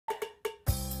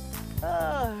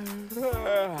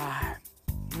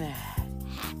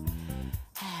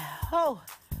Oh,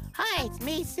 hi, it's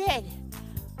me, Sid.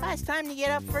 It's time to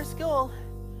get up for school.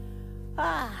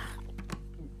 What?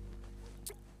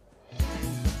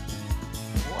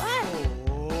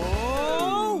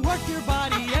 Oh, work your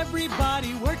body,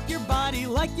 everybody, work your body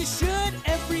like you should.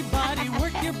 Everybody,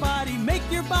 work your body, make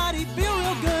your body feel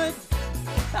real good.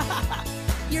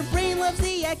 Your brain loves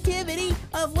the activity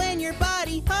of when your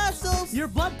body hustles. Your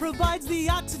blood provides the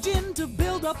oxygen to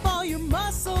build up all your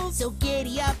muscles. So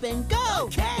giddy up and go.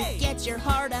 Okay. Get your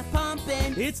heart a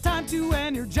pumping. It's time to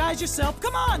energize yourself.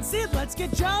 Come on, Sid, let's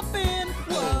get jumping.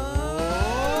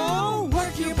 Whoa!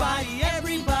 Work your body,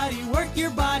 everybody, work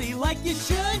your body like you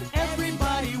should.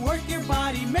 Everybody, work your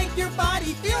body, make your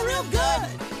body feel real good.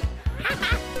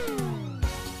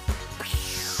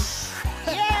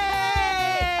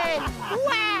 Yay!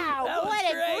 Wow, That was what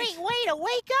a great. great way to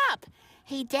wake up.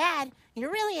 Hey, Dad,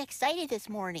 you're really excited this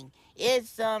morning.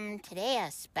 Is, today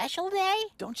a special day?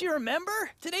 Don't you remember?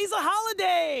 Today's a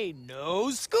holiday. No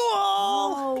school.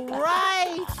 Oh,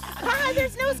 right.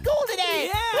 There's no school today.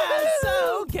 Yeah,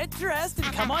 so get dressed and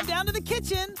come on down to the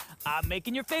kitchen. I'm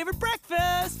making your favorite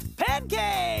breakfast,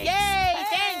 pancakes. Yay,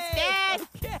 thanks, Dad.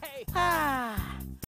 Okay.